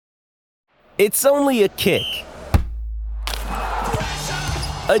It's only a kick,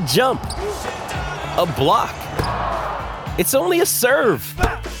 a jump, a block. It's only a serve.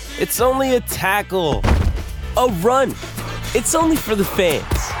 It's only a tackle, a run. It's only for the fans.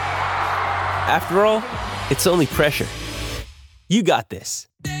 After all, it's only pressure. You got this.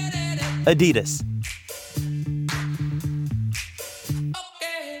 Adidas.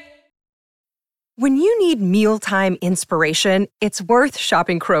 When you need mealtime inspiration, it's worth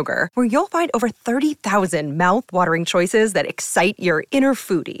shopping Kroger, where you'll find over 30,000 mouth-watering choices that excite your inner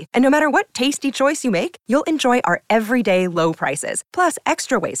foodie. And no matter what tasty choice you make, you'll enjoy our everyday low prices, plus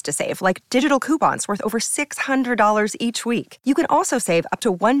extra ways to save, like digital coupons worth over $600 each week. You can also save up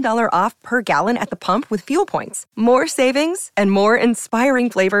to $1 off per gallon at the pump with fuel points. More savings and more inspiring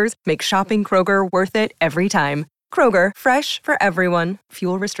flavors make shopping Kroger worth it every time. Kroger, fresh for everyone.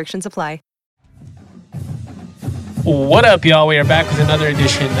 Fuel restrictions apply. What up, y'all? We are back with another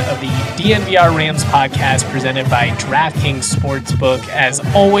edition of the DNVR Rams podcast presented by DraftKings Sportsbook. As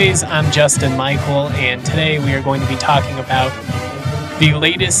always, I'm Justin Michael, and today we are going to be talking about the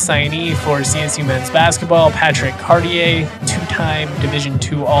latest signee for CSU men's basketball, Patrick Cartier, two-time Division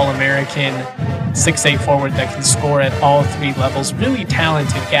II All-American, 6'8" forward that can score at all three levels. Really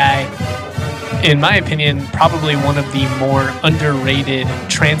talented guy. In my opinion, probably one of the more underrated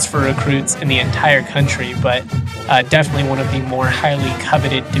transfer recruits in the entire country, but definitely one of the more highly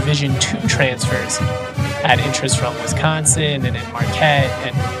coveted Division II transfers. Had interest from Wisconsin and in Marquette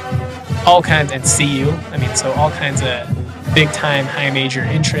and all kinds, and CU. So all kinds of big-time, high major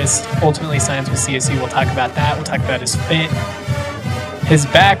interest. Ultimately signs with CSU. We'll talk about that. We'll talk about his fit, his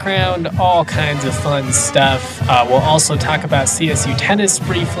background, all kinds of fun stuff. We'll also talk about CSU tennis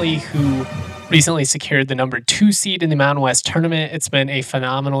briefly, who recently secured the number 2 seed in the Mountain West tournament. It's been a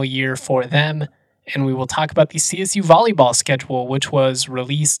phenomenal year for them. And we will talk about the CSU volleyball schedule, which was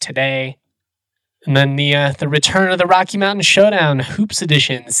released today. And then the return of the Rocky Mountain Showdown Hoops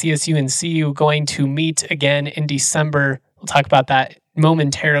Edition. CSU and CU going to meet again in December. We'll talk about that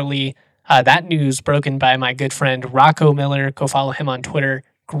momentarily. That news broken by my good friend Rocco Miller. Go follow him on Twitter.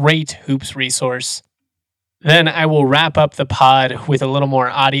 Great hoops resource. Then I will wrap up the pod with a little more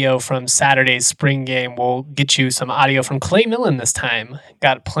audio from Saturday's spring game. We'll get you some audio from Clay Millen this time.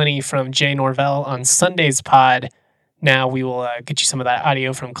 Got plenty from Jay Norvell on Sunday's pod. Now we will get you some of that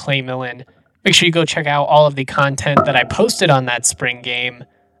audio from Clay Millen. Make sure you go check out all of the content that I posted on that spring game.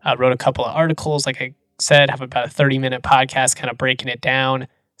 Wrote a couple of articles, like I said, have about a 30-minute podcast kind of breaking it down.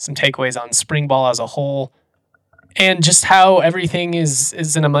 Some takeaways on spring ball as a whole. And just how everything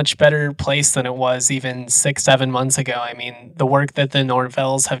is in a much better place than it was even 6-7 months ago. The work that the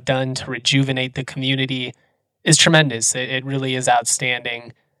Norvells have done to rejuvenate the community is tremendous. It really is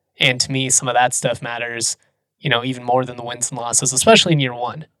outstanding. And to me, some of that stuff matters, even more than the wins and losses, especially in year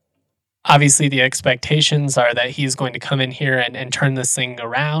one. Obviously, the expectations are that he's going to come in here and turn this thing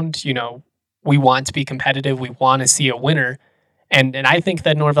around. We want to be competitive. We want to see a winner. And I think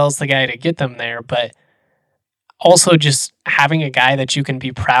that Norvell's the guy to get them there, but also just having a guy that you can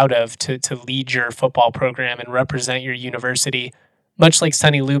be proud of to lead your football program and represent your university, much like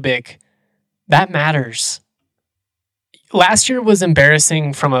Sonny Lubick, that matters. Last year was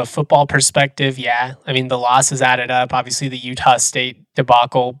embarrassing from a football perspective, yeah. The losses added up, obviously the Utah State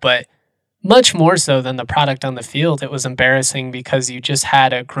debacle, but much more so than the product on the field. It was embarrassing because you just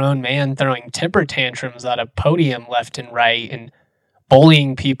had a grown man throwing temper tantrums at a podium left and right and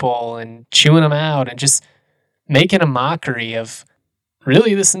bullying people and chewing them out and just making a mockery of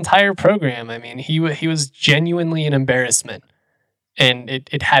really this entire program. He was genuinely an embarrassment. And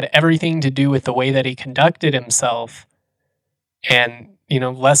it had everything to do with the way that he conducted himself and,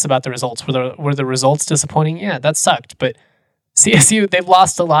 less about the results. Were the results disappointing? Yeah, that sucked. But CSU, they've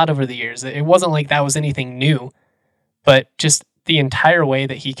lost a lot over the years. It wasn't like that was anything new, but just the entire way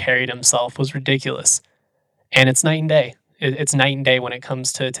that he carried himself was ridiculous. And it's night and day. It's night and day when it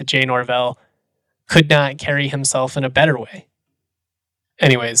comes to Jay Norvell. Could not carry himself in a better way.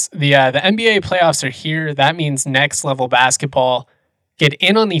 Anyways, the NBA playoffs are here. That means next level basketball. Get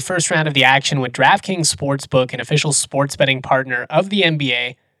in on the first round of the action with DraftKings Sportsbook, an official sports betting partner of the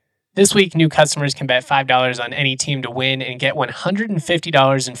NBA. This week, new customers can bet $5 on any team to win and get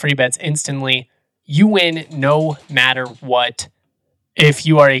 $150 in free bets instantly. You win no matter what. If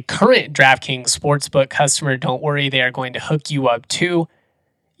you are a current DraftKings Sportsbook customer, don't worry, they are going to hook you up too.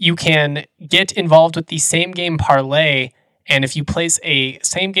 You can get involved with the same game parlay, and if you place a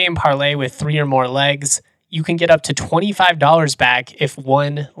same game parlay with 3 or more legs, you can get up to $25 back if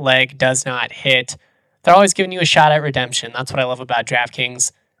one leg does not hit. They're always giving you a shot at redemption. That's what I love about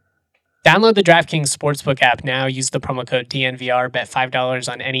DraftKings. Download the DraftKings Sportsbook app now. Use the promo code DNVR. Bet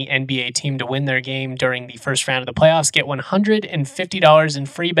 $5 on any NBA team to win their game during the first round of the playoffs. Get $150 in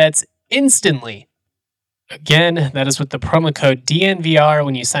free bets instantly. Again, that is with the promo code DNVR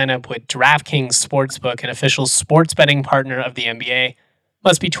when you sign up with DraftKings Sportsbook, an official sports betting partner of the NBA.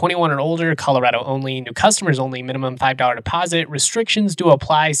 Must be 21 or older, Colorado only, new customers only, minimum $5 deposit. Restrictions do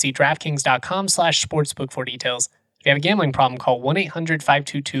apply. See DraftKings.com/sportsbook for details. If you have a gambling problem, call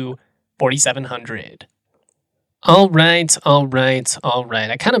 1-800-522-4700. All right.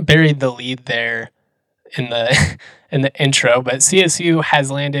 I kind of buried the lead there in the in the intro, but CSU has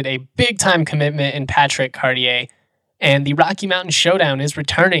landed a big-time commitment in Patrick Cartier, and the Rocky Mountain Showdown is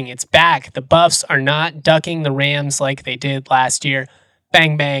returning. It's back. The Buffs are not ducking the Rams like they did last year.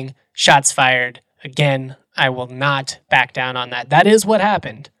 Bang, bang, shots fired. Again, I will not back down on that. That is what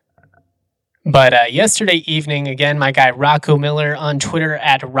happened. But yesterday evening, again, my guy Rocco Miller on Twitter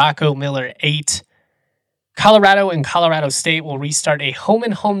at RoccoMiller8. Colorado and Colorado State will restart a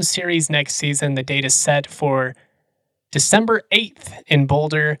home-and-home series next season. The date is set for December 8th in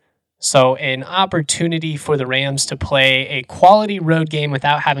Boulder. So an opportunity for the Rams to play a quality road game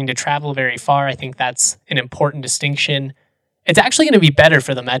without having to travel very far. I think that's an important distinction. It's actually going to be better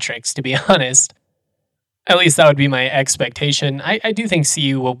for the metrics, to be honest. At least that would be my expectation. I do think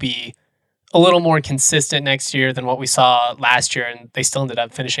CU will be a little more consistent next year than what we saw last year, and they still ended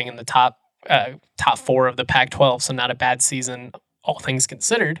up finishing in the top 4 of the Pac-12, so not a bad season, all things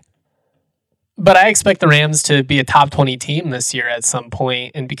considered. But I expect the Rams to be a top 20 team this year at some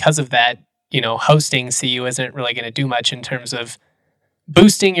point, and because of that, hosting CU isn't really going to do much in terms of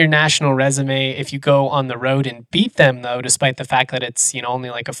boosting your national resume. If you go on the road and beat them, though, despite the fact that it's only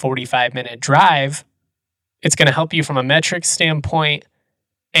like a 45-minute drive, it's going to help you from a metrics standpoint.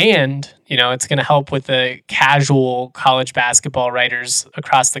 And, it's going to help with the casual college basketball writers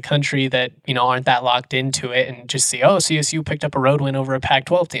across the country that, aren't that locked into it and just see, oh, CSU picked up a road win over a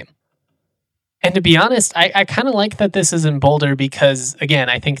Pac-12 team. And to be honest, I kind of like that this is in Boulder because, again,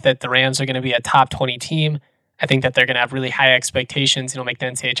 I think that the Rams are going to be a top 20 team. I think that they're going to have really high expectations, make the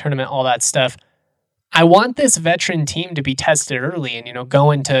NCAA tournament, all that stuff. I want this veteran team to be tested early and,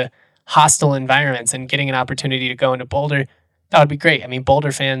 go into hostile environments and getting an opportunity to go into Boulder. That would be great. I mean,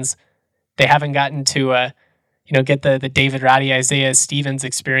 Boulder fans, they haven't gotten to, get the David Roddy, Isaiah Stevens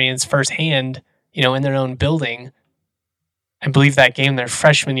experience firsthand, in their own building. I believe that game their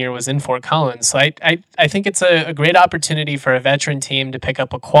freshman year was in Fort Collins. So I think it's a great opportunity for a veteran team to pick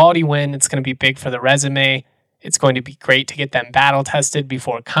up a quality win. It's going to be big for the resume. It's going to be great to get them battle tested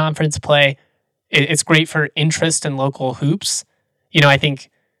before conference play. It's great for interest in local hoops. I think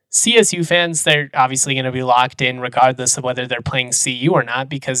CSU fans, they're obviously going to be locked in regardless of whether they're playing CU or not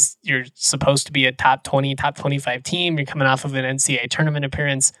because you're supposed to be a top 20, top 25 team. You're coming off of an NCAA tournament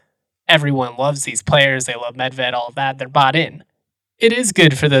appearance. Everyone loves these players. They love Medved, all of that. They're bought in. It is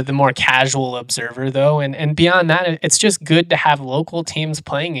good for the more casual observer, though. And beyond that, it's just good to have local teams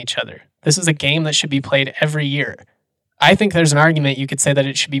playing each other. This is a game that should be played every year. I think there's an argument you could say that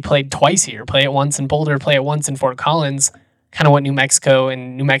it should be played twice a year. Play it once in Boulder, play it once in Fort Collins, kind of what New Mexico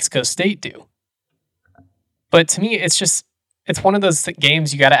and New Mexico State do. But to me, it's one of those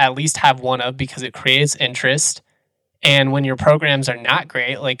games you got to at least have one of because it creates interest. And when your programs are not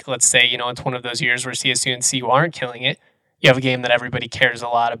great, like let's say, it's one of those years where CSU and CU aren't killing it, you have a game that everybody cares a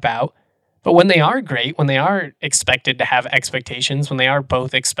lot about. But when they are great, when they are expected to have expectations, when they are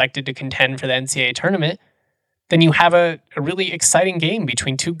both expected to contend for the NCAA tournament, then you have a really exciting game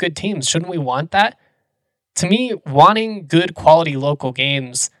between two good teams. Shouldn't we want that? To me, wanting good quality local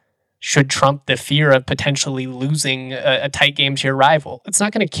games should trump the fear of potentially losing a tight game to your rival. It's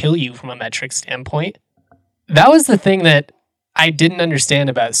not going to kill you from a metric standpoint. That was the thing that I didn't understand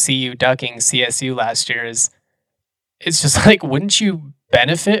about CU ducking CSU last year is it's just like, wouldn't you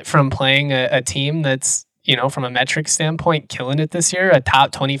benefit from playing a team that's, from a metric standpoint, killing it this year, a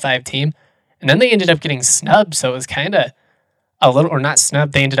top 25 team? And then they ended up getting snubbed, so it was kind of a little, or not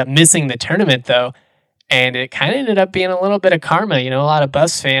snubbed, they ended up missing the tournament, though. And it kind of ended up being a little bit of karma. A lot of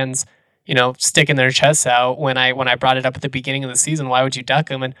Buffs fans, sticking their chests out when I brought it up at the beginning of the season. Why would you duck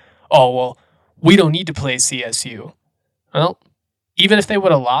them? And, oh, well, we don't need to play CSU. Well, even if they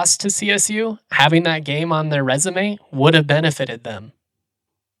would have lost to CSU, having that game on their resume would have benefited them.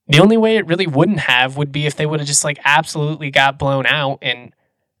 The only way it really wouldn't have would be if they would have just absolutely got blown out. And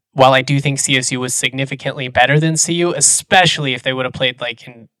while I do think CSU was significantly better than CU, especially if they would have played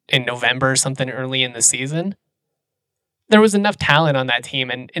in November or something early in the season, there was enough talent on that team.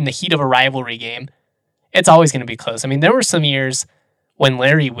 And in the heat of a rivalry game, it's always going to be close. I mean, there were some years when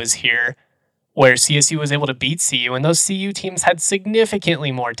Larry was here where CSU was able to beat CU, and those CU teams had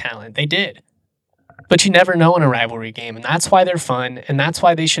significantly more talent. They did. But you never know in a rivalry game, and that's why they're fun, and that's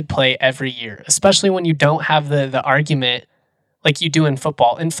why they should play every year, especially when you don't have the argument like you do in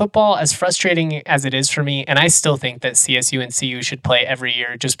football. In football, as frustrating as it is for me, and I still think that CSU and CU should play every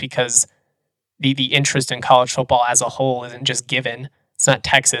year just because the interest in college football as a whole isn't just given. It's not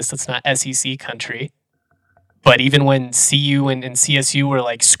Texas, it's not SEC country. But even when CU and CSU were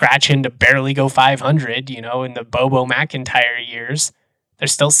like scratching to barely go 500, in the Bobo McIntyre years, they're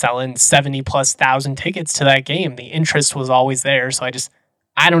still selling 70,000+ tickets to that game. The interest was always there. So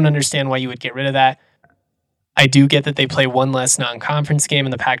I don't understand why you would get rid of that. I do get that they play one less non-conference game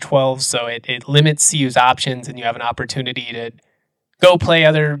in the Pac-12, so it limits CU's options, and you have an opportunity to go play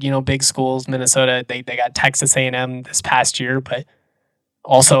other, big schools. Minnesota, they got Texas A&M this past year, but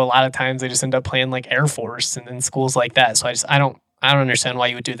also a lot of times they just end up playing like Air Force and then schools like that. So I don't understand why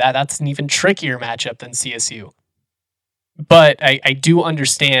you would do that. That's an even trickier matchup than CSU. But I do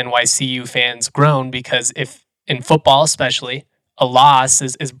understand why CU fans groan, because if in football especially, a loss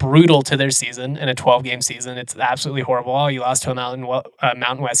is brutal to their season in a 12-game season. It's absolutely horrible. Oh, you lost to a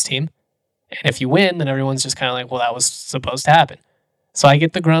Mountain West team. And if you win, then everyone's just kind of like, well, that was supposed to happen. So I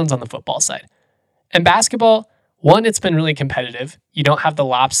get the groans on the football side. And basketball, one, it's been really competitive. You don't have the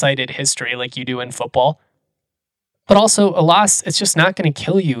lopsided history like you do in football. But also, a loss, it's just not going to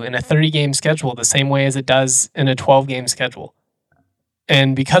kill you in a 30-game schedule the same way as it does in a 12-game schedule.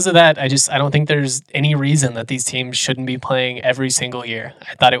 And because of that, I don't think there's any reason that these teams shouldn't be playing every single year.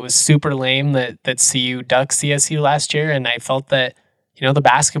 I thought it was super lame that CU ducked CSU last year, and I felt that, the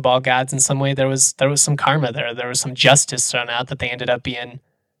basketball gods, in some way, there was some karma there. There was some justice thrown out that they ended up being,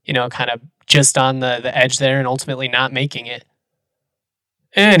 kind of just on the edge there and ultimately not making it.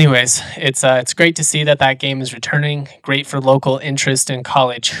 Anyways, it's great to see that game is returning. Great for local interest in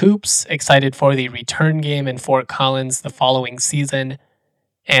college hoops. Excited for the return game in Fort Collins the following season.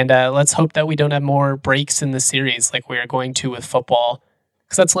 And let's hope that we don't have more breaks in the series like we are going to with football,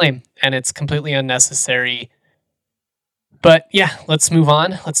 because that's lame and it's completely unnecessary. But yeah, let's move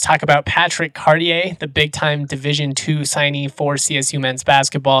on. Let's talk about Patrick Cartier, the big-time Division II signee for CSU men's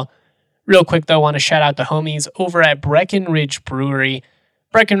basketball. Real quick, though, I want to shout out the homies over at Breckenridge Brewery.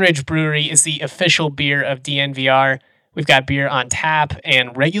 Breckenridge Brewery is the official beer of DNVR. We've got beer on tap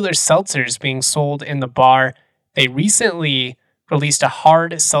and regular seltzers being sold in the bar. They recently released a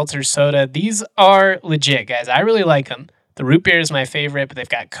hard seltzer soda. These are legit, guys. I really like them. The root beer is my favorite, but they've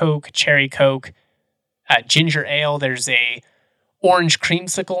got Coke, Cherry Coke, ginger ale. There's a orange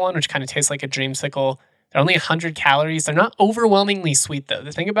creamsicle one, which kind of tastes like a dreamsicle. They're only 100 calories. They're not overwhelmingly sweet, though.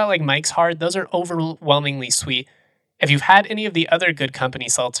 The thing about like Mike's Hard, those are overwhelmingly sweet. If you've had any of the other Good Company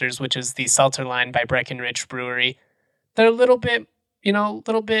seltzers, which is the seltzer line by Breckenridge Brewery, they're a little bit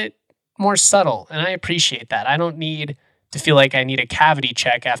more subtle, and I appreciate that. I don't need to feel like I need a cavity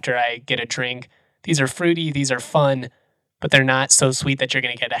check after I get a drink. These are fruity, these are fun, but they're not so sweet that you're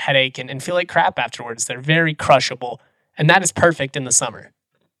going to get a headache and feel like crap afterwards. They're very crushable, and that is perfect in the summer.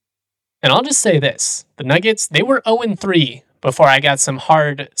 And I'll just say this. The Nuggets, they were 0-3 before I got some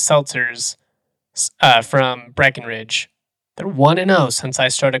hard seltzers from Breckenridge. They're 1-0 since I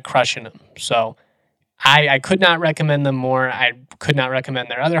started crushing them. So I could not recommend them more. I could not recommend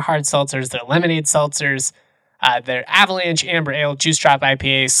their other hard seltzers, their lemonade seltzers, their Avalanche Amber Ale, Juice Drop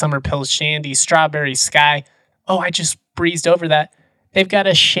IPA, Summer Pill Shandy, Strawberry Sky. Oh, I just breezed over that. They've got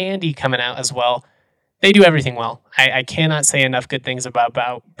a Shandy coming out as well. They do everything well. I cannot say enough good things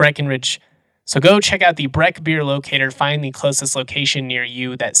about Breckenridge. So go check out the Breck Beer Locator. Find the closest location near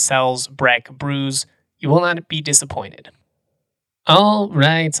you that sells Breck brews. You will not be disappointed. All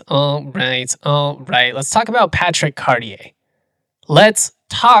right. Let's talk about Patrick Cartier. Let's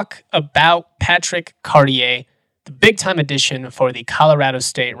talk about Patrick Cartier, the big-time addition for the Colorado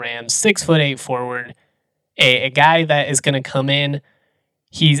State Rams, 6'8" forward, a guy that is going to come in.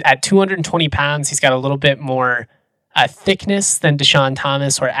 He's at 220 pounds. He's got a little bit more thickness than Deshaun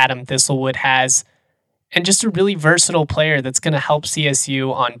Thomas or Adam Thistlewood has, and just a really versatile player that's going to help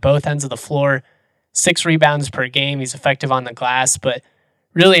CSU on both ends of the floor. 6 rebounds per game. He's effective on the glass, but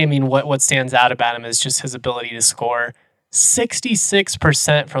really, I mean, what stands out about him is just his ability to score.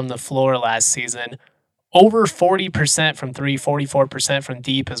 66% from the floor last season, over 40% from three, 44% from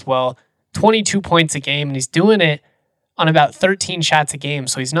deep as well, 22 points a game, and he's doing it on about 13 shots a game.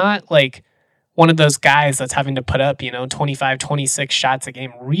 So he's not like one of those guys that's having to put up, 25, 26 shots a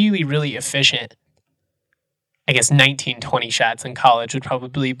game. Really, really efficient. I guess 19, 20 shots in college would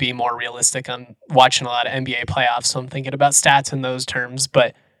probably be more realistic. I'm watching a lot of NBA playoffs, so I'm thinking about stats in those terms.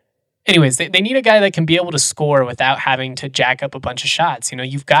 But Anyways, they need a guy that can be able to score without having to jack up a bunch of shots.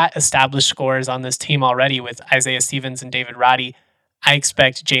 You've got established scorers on this team already with Isaiah Stevens and David Roddy. I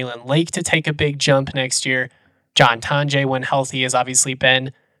expect Jalen Lake to take a big jump next year. John Tonje, when healthy, has obviously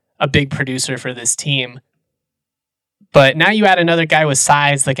been a big producer for this team. But now you add another guy with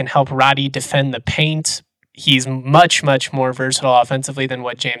size that can help Roddy defend the paint. He's much, much more versatile offensively than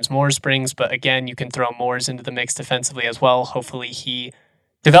what James Moores brings. But again, you can throw Moores into the mix defensively as well. Hopefully he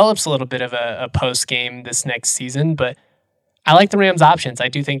develops a little bit of a post game this next season. But I like the Rams' options. I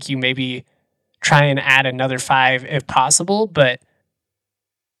do think you maybe try and add another 5 if possible. But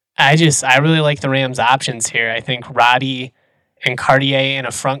I really like the Rams' options here. I think Roddy and Cartier in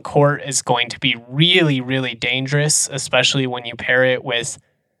a front court is going to be really, really dangerous, especially when you pair it with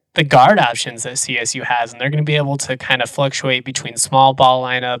the guard options that CSU has. And they're going to be able to kind of fluctuate between small ball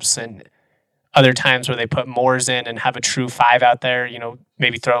lineups and other times where they put Moores in and have a true 5 out there,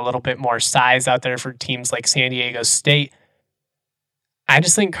 maybe throw a little bit more size out there for teams like San Diego State. I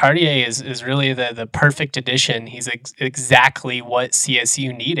just think Cartier is really the perfect addition. He's exactly what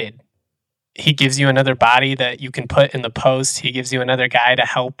CSU needed. He gives you another body that you can put in the post. He gives you another guy to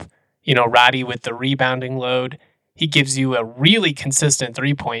help, Roddy with the rebounding load. He gives you a really consistent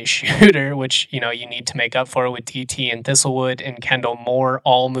 3-point shooter, which, you need to make up for with DT and Thistlewood and Kendall Moore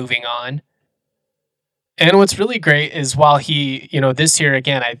all moving on. And what's really great is while he, this year,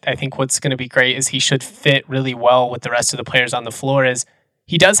 again, I think what's going to be great is he should fit really well with the rest of the players on the floor is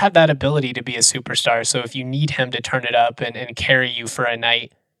he does have that ability to be a superstar. So if you need him to turn it up and carry you for a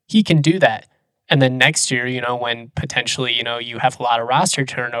night, he can do that. And then next year, when potentially, you have a lot of roster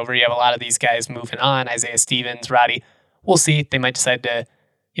turnover, you have a lot of these guys moving on, Isaiah Stevens, Roddy, we'll see. They might decide to,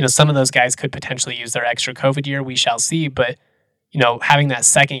 some of those guys could potentially use their extra COVID year. We shall see. But, having that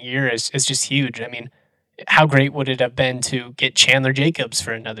second year is just huge. I mean, how great would it have been to get Chandler Jacobs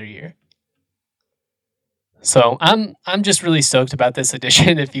for another year? So I'm just really stoked about this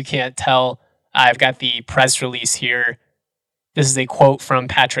edition. If you can't tell, I've got the press release here. This is a quote from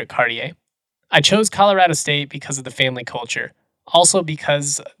Patrick Cartier. I chose Colorado State because of the family culture. Also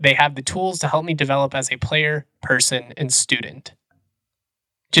because they have the tools to help me develop as a player, person, and student.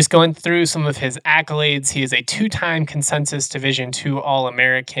 Just going through some of his accolades, he is a 2-time consensus Division II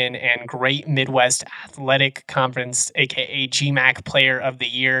All-American and Great Midwest Athletic Conference, aka GMAC Player of the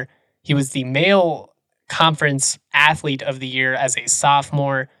Year. He was the Male Conference Athlete of the Year as a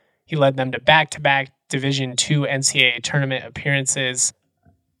sophomore. He led them to back-to-back Division II NCAA tournament appearances.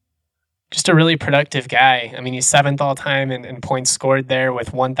 Just a really productive guy. I mean, he's 7th all-time in points scored there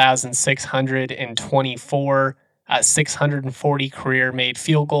with 1,624, 640 career-made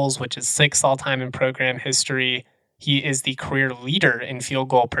field goals, which is 6th all-time in program history. He is the career leader in field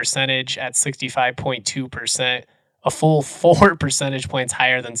goal percentage at 65.2%, a full 4 percentage points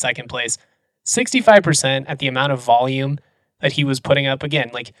higher than second place. 65% at the amount of volume that he was putting up.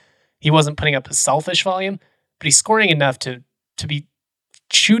 Again, he wasn't putting up a selfish volume, but he's scoring enough to be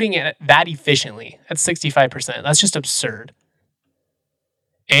shooting it that efficiently at 65%. That's just absurd.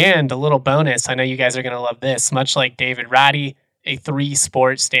 And a little bonus, I know you guys are going to love this, much like David Roddy, a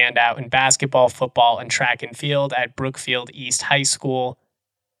 3-sport standout in basketball, football, and track and field at Brookfield East High School.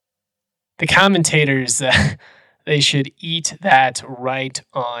 The commentators, they should eat that right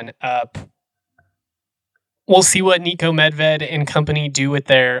on up. We'll see what Nico Medved and company do with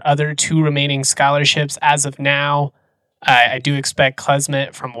their other 2 remaining scholarships as of now. I do expect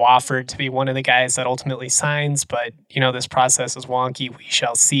Klesmet from Wofford to be one of the guys that ultimately signs, but, this process is wonky. We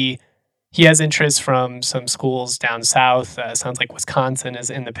shall see. He has interest from some schools down south. Sounds like Wisconsin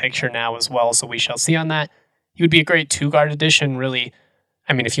is in the picture now as well, so we shall see on that. He would be a great 2-guard addition, really.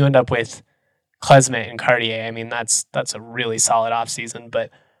 I mean, if you end up with Klesmet and Cartier, I mean, that's a really solid offseason,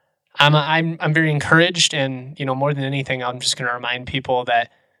 but I'm very encouraged, and, more than anything, I'm just going to remind people that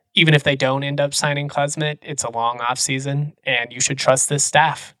even if they don't end up signing Klesmet, it's a long offseason, and you should trust this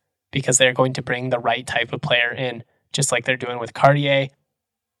staff because they're going to bring the right type of player in, just like they're doing with Cartier.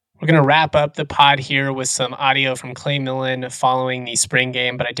 We're going to wrap up the pod here with some audio from Clay Millen following the spring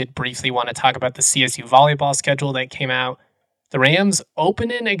game, but I did briefly want to talk about the CSU volleyball schedule that came out. The Rams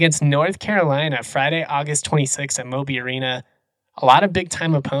opening against North Carolina Friday, August 26th at Moby Arena. A lot of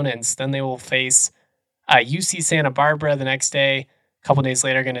big-time opponents. Then they will face UC Santa Barbara the next day. A couple days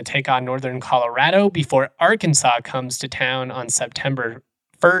later, going to take on Northern Colorado before Arkansas comes to town on September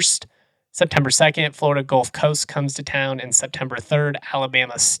 1st. September 2nd, Florida Gulf Coast comes to town, and September 3rd,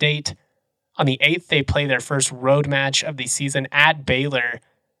 Alabama State. On the 8th, they play their first road match of the season at Baylor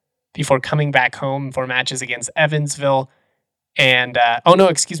before coming back home for matches against Evansville. And,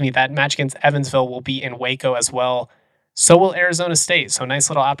 that match against Evansville will be in Waco as well. So will Arizona State. So nice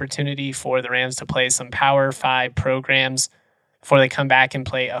little opportunity for the Rams to play some Power 5 programs before they come back and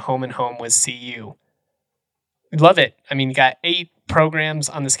play a home-and-home with CU. Love it. I mean, you got 8 programs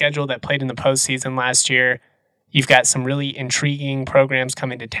on the schedule that played in the postseason last year. You've got some really intriguing programs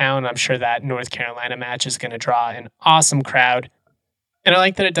coming to town. I'm sure that North Carolina match is going to draw an awesome crowd. And I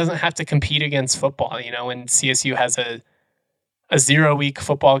like that it doesn't have to compete against football. You know, when CSU has a 0-week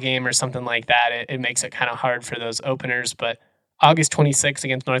football game or something like that, it makes it kind of hard for those openers. But August 26th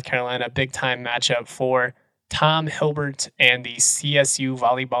against North Carolina, big time matchup for Tom Hilbert and the CSU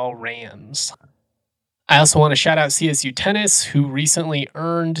Volleyball Rams. I also want to shout out CSU Tennis, who recently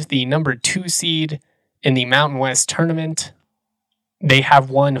earned the number 2 seed in the Mountain West tournament. They have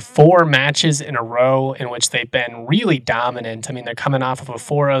won 4 matches in a row in which they've been really dominant. I mean, they're coming off of a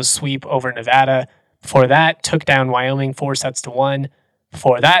 4-0 sweep over Nevada. Before that, took down Wyoming 4-1.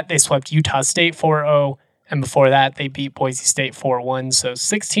 Before that, they swept Utah State 4-0. And before that, they beat Boise State 4-1. So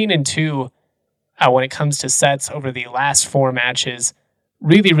 16-2 when it comes to sets over the last 4 matches.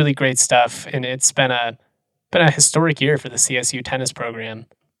 Really, really great stuff. And it's been a historic year for the CSU tennis program.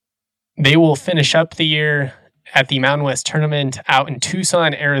 They will finish up the year at the Mountain West Tournament out in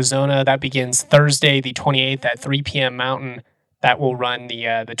Tucson, Arizona. That begins Thursday, the 28th at 3 p.m. Mountain. That will run the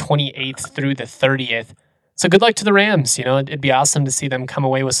 28th through the 30th. So good luck to the Rams. You know, it'd be awesome to see them come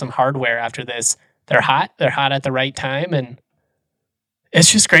away with some hardware after this. They're hot. They're hot at the right time. And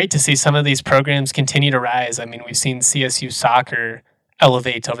it's just great to see some of these programs continue to rise. I mean, we've seen CSU soccer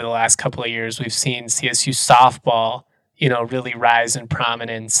elevate over the last couple of years. We've seen CSU softball, you know, really rise in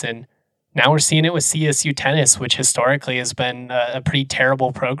prominence. And now we're seeing it with CSU tennis, which historically has been a pretty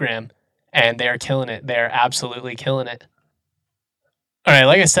terrible program. And they're killing it. They're absolutely killing it. All right,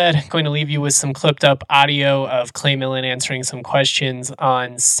 like I said, I'm going to leave you with some clipped up audio of Clay Millen answering some questions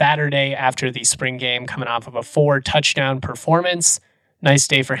on Saturday after the spring game, coming off of a 4-touchdown performance. Nice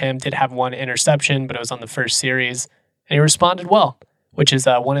day for him. Did have 1 interception, but it was on the first series. And he responded well, which is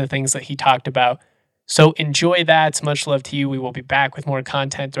one of the things that he talked about. So enjoy that. Much love to you. We will be back with more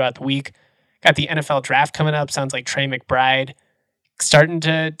content throughout the week. Got the NFL draft coming up. Sounds like Trey McBride starting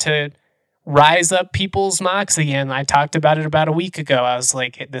to rise up people's mocks again. I talked about it about a week ago. I was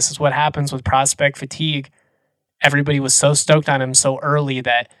like, this is what happens with prospect fatigue. Everybody was so stoked on him so early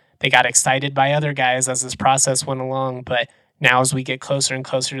that they got excited by other guys as this process went along. But now as we get closer and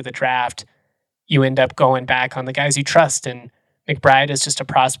closer to the draft, you end up going back on the guys you trust. And McBride is just a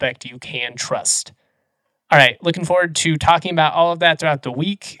prospect you can trust. All right, looking forward to talking about all of that throughout the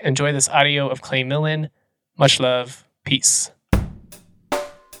week. Enjoy this audio of Clay Millen. Much love. Peace.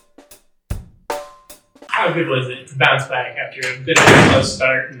 How good was it to bounce back after a bit of a slow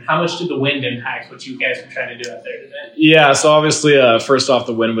start? And how much did the wind impact what you guys were trying to do out there today? Yeah, so obviously, first off,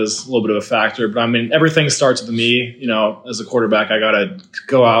 the wind was a little bit of a factor. But, I mean, everything starts with me. You know, as a quarterback, I got to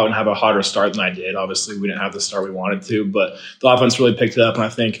go out and have a hotter start than I did. Obviously, we didn't have the start we wanted to. But the offense really picked it up. And I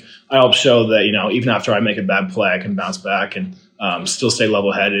think I helped show that, you know, even after I make a bad play, I can bounce back and still stay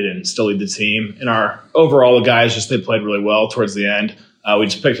level-headed and still lead the team. And our overall, the guys, they played really well towards the end. We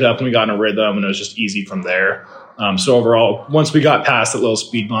just picked it up and we got in a rhythm, and it was just easy from there. So overall, once we got past that little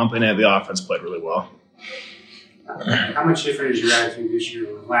speed bump in it, the offense played really well. How much different is your attitude this year?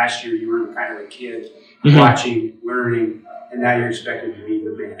 Last year, you were kind of a kid watching, learning, and now you're expected to be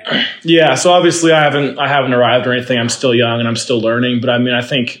the man. Yeah, so obviously I haven't arrived or anything. I'm still young and I'm still learning. But I mean, I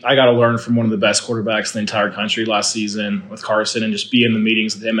think I got to learn from one of the best quarterbacks in the entire country last season with Carson, and just be in the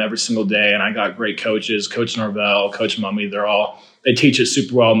meetings with him every single day. And I got great coaches, Coach Norvell, Coach Mummy. They teach it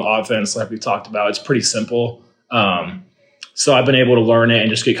super well in the offense, like we talked about. It's pretty simple. So I've been able to learn it and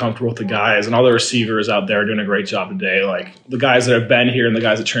just get comfortable with the guys. And all the receivers out there are doing a great job today. Like the guys that have been here and the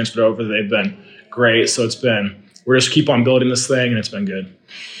guys that transferred over, they've been great. So we're just keep on building this thing, and it's been good.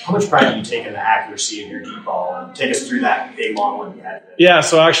 How much pride do you take in the accuracy of your deep ball? And take us through that big long one you had today. Yeah,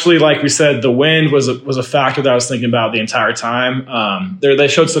 so actually, like we said, the wind was a factor that I was thinking about the entire time. They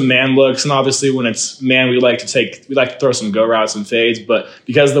showed some man looks, and obviously when it's man, we like to throw some go routes and fades. But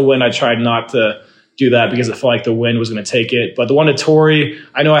because of the wind, I tried not to do that because it felt like the wind was going to take it. But the one to Torrey,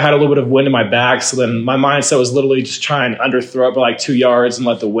 I know I had a little bit of wind in my back, so then my mindset was literally just try and underthrow it by like 2 yards and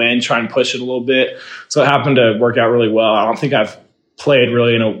let the wind try and push it a little bit. So it happened to work out really well. I don't think I've played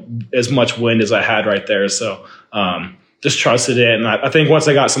really as much wind as I had right there. So just trusted it. And I think once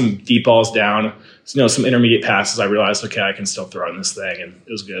I got some deep balls down, some intermediate passes, I realized, okay, I can still throw in this thing, and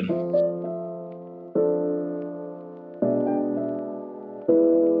it was good.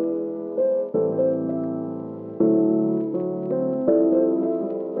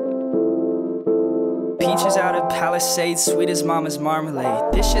 Pictures out of Palisades, sweet as mama's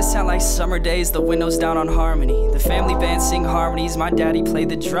marmalade. This shit sound like summer days, the windows down on Harmony. The family band sing harmonies, my daddy played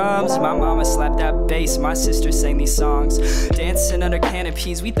the drums. My mama slapped that bass, my sister sang these songs. Dancing under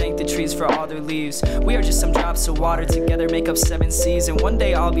canopies, we thank the trees for all their leaves. We are just some drops of water, together make up 7 seas. And one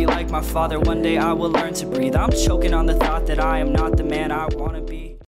day I'll be like my father, one day I will learn to breathe. I'm choking on the thought that I am not the man I wanna be.